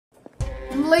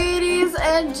Ladies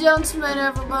and gentlemen,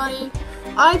 everybody,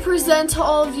 I present to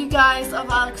all of you guys of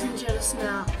Alexandrea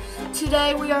now.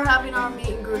 Today we are having our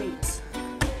meet and greet.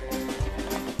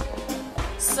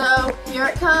 So here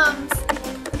it comes.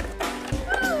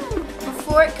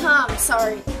 Before it comes,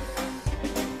 sorry. Okay.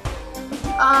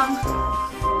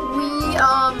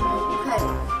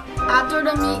 After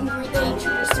the meet and greet, they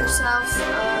introduce themselves.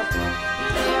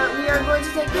 We are going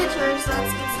to take pictures. Let's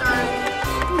get started.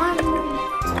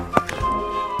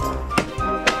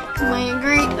 Meet and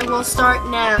greet, and we'll start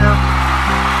now.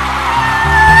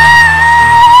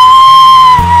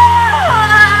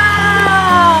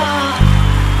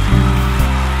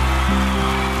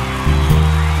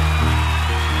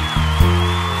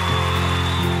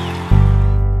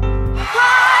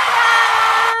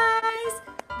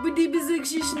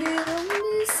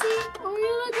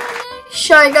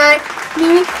 Shy Guy,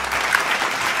 me,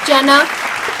 Jenna,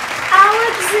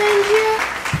 Alexandrea,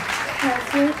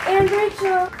 Catherine, and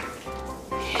Rachel.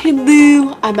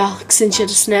 Hello, I'm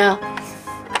Alexandrea now.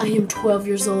 I am 12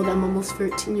 years old. I'm almost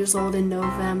 13 years old in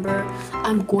November.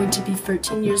 I'm going to be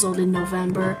 13 years old in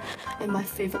November, and my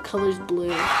favorite color is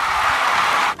blue.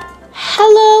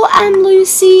 Hello, I'm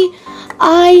Lucy.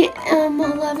 I am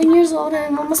 11 years old.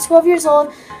 I'm almost 12 years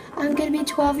old. I'm going to be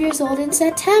 12 years old in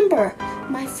September.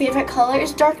 My favorite color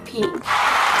is dark pink.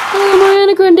 Hello, I'm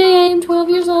Ariana Grande. I am 12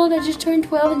 years old. I just turned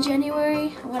 12 in January.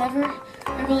 Whatever.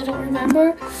 I really don't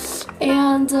remember.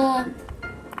 And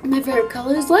my favorite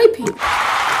color is light pink.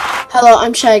 Hello,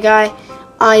 I'm Shy Guy.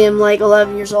 I am like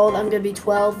 11 years old. I'm going to be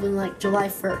 12 in like July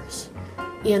 1st.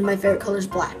 And my favorite color is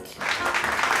black.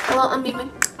 Hello, I'm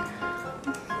Mimi.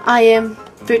 I am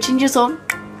 13 years old.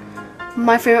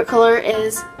 My favorite color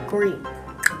is green.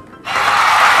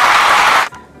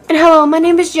 And hello, my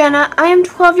name is Jenna. I am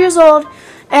 12 years old,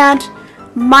 and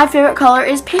my favorite color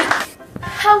is pink.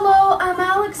 Hello, I'm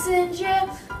Alexandria.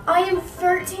 I am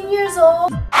 13 years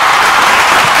old.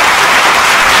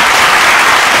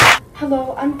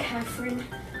 Hello, I'm Catherine.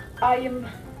 I am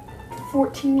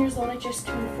 14 years old. I just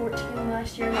turned 14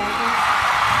 last year in August.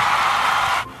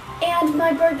 And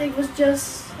my birthday was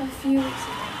just a few weeks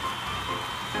ago.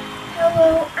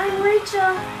 Hello, I'm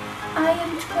Rachel. I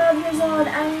am 12 years old.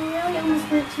 I'm really almost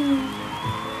 13.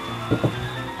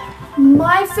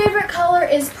 My favorite color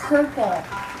is purple.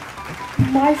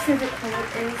 My favorite color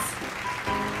is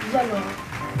yellow.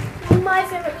 My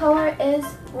favorite color is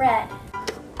red.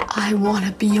 I want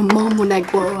to be a mom when I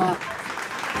grow up.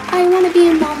 I want to be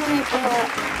a mom when I grow up.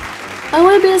 I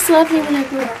want to be a celebrity when I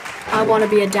grow up. I want to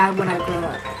be a dad when I grow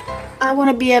up. I want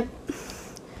to be a...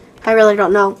 I really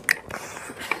don't know.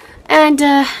 And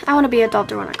I want to be a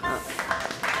doctor when I grow up.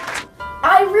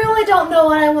 I really don't know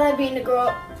what I want to be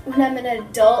when I'm an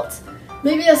adult.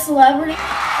 Maybe a celebrity.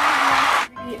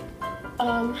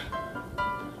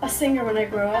 A singer when I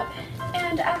grow up.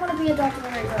 And I want to be a doctor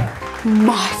when I grow up.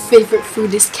 My favorite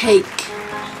food is cake.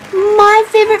 My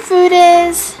favorite food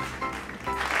is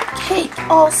cake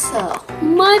also.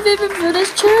 My favorite food is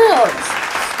churros.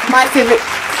 My favorite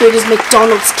food is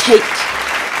McDonald's cake.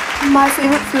 My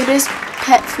favorite food is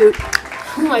pet food.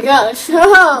 Oh my gosh.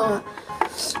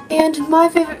 And my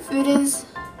favorite food is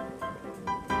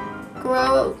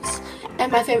gross.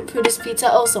 And my favorite food is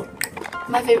pizza also.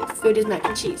 My favorite food is mac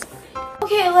and cheese.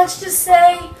 Okay, let's just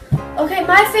say, okay,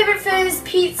 my favorite food is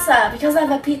pizza because I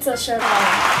have a pizza shirt on.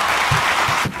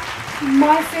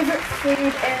 My favorite food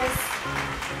is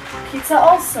pizza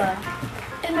also.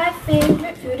 And my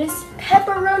favorite food is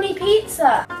pepperoni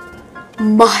pizza.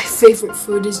 My favorite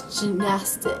food is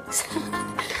gymnastics.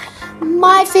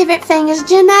 My favorite thing is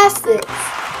gymnastics.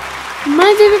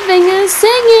 My favorite thing is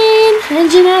singing and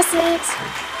gymnastics.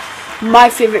 My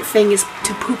favorite thing is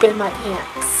to poop in my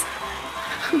pants.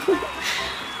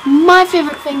 My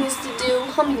favorite thing is to do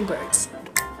hummingbirds.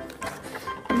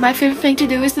 My favorite thing to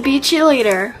do is to be a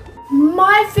cheerleader.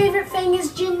 My favorite thing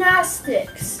is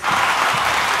gymnastics.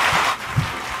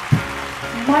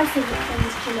 My favorite thing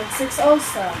is gymnastics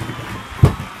also.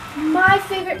 My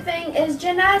favorite thing is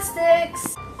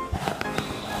gymnastics.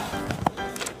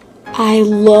 I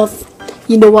love,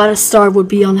 you know what a star would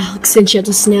be on Alexandrea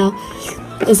just now,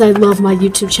 is I love my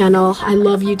YouTube channel. I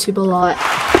love YouTube a lot.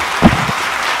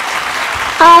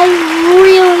 I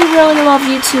really, really love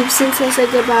YouTube since I said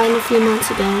goodbye a few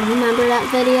months ago. Remember that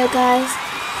video, guys?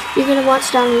 You're going to watch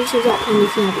it on YouTube.com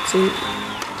if you haven't seen it.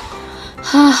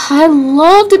 I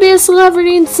love to be a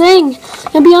celebrity and sing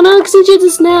and be on Alexandrea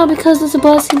just now because it's a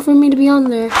blessing for me to be on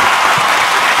there.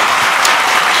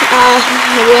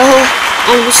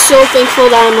 I'm so thankful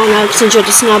that I'm on Alexandrea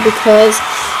just now because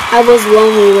I was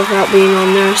lonely without being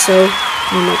on there. So,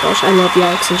 oh my gosh, I love you,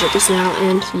 Alexandrea just now,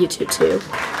 and YouTube too.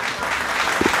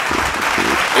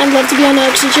 I'd love to be on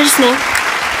Alexandrea Snow.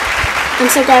 I'm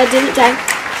so glad I didn't die.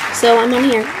 So I'm on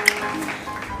here.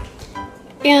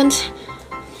 And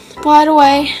by the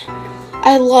way,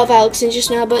 I love Alexandrea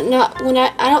Snow, but not when I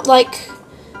don't like.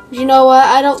 You know what?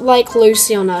 I don't like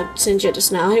Lucy on Alexandrea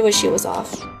Snow. I wish she was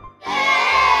off.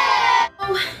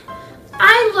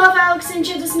 I love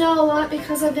Alexandrea Snow a lot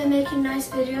because I've been making nice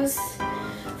videos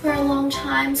for a long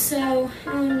time. So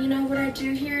you know what I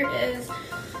do here is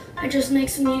I just make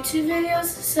some YouTube videos.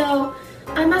 So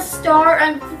I'm a star.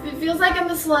 It feels like I'm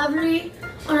a celebrity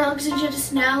on Alexandrea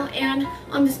Snow, and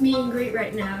on this meet and greet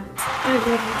right now. I love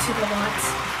YouTube a lot.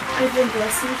 I've been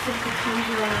blessed to come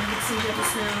here on Alexandrea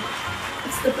Snow.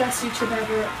 It's the best YouTube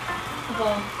ever of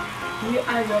all.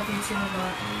 I love YouTube a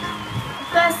lot.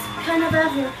 Best kind of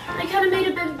ever. I kind of made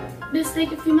a big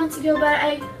mistake a few months ago, but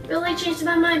I really changed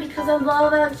my mind because I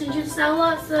love Alexandrea Snow a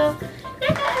lot. So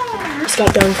yeah. Just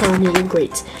got done with our meet and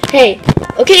greet. Hey,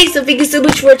 okay, so thank you so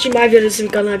much for watching my video this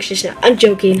week on Alexandrea Snow. I'm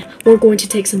joking. We're going to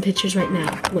take some pictures right now.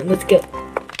 Come on, let's go.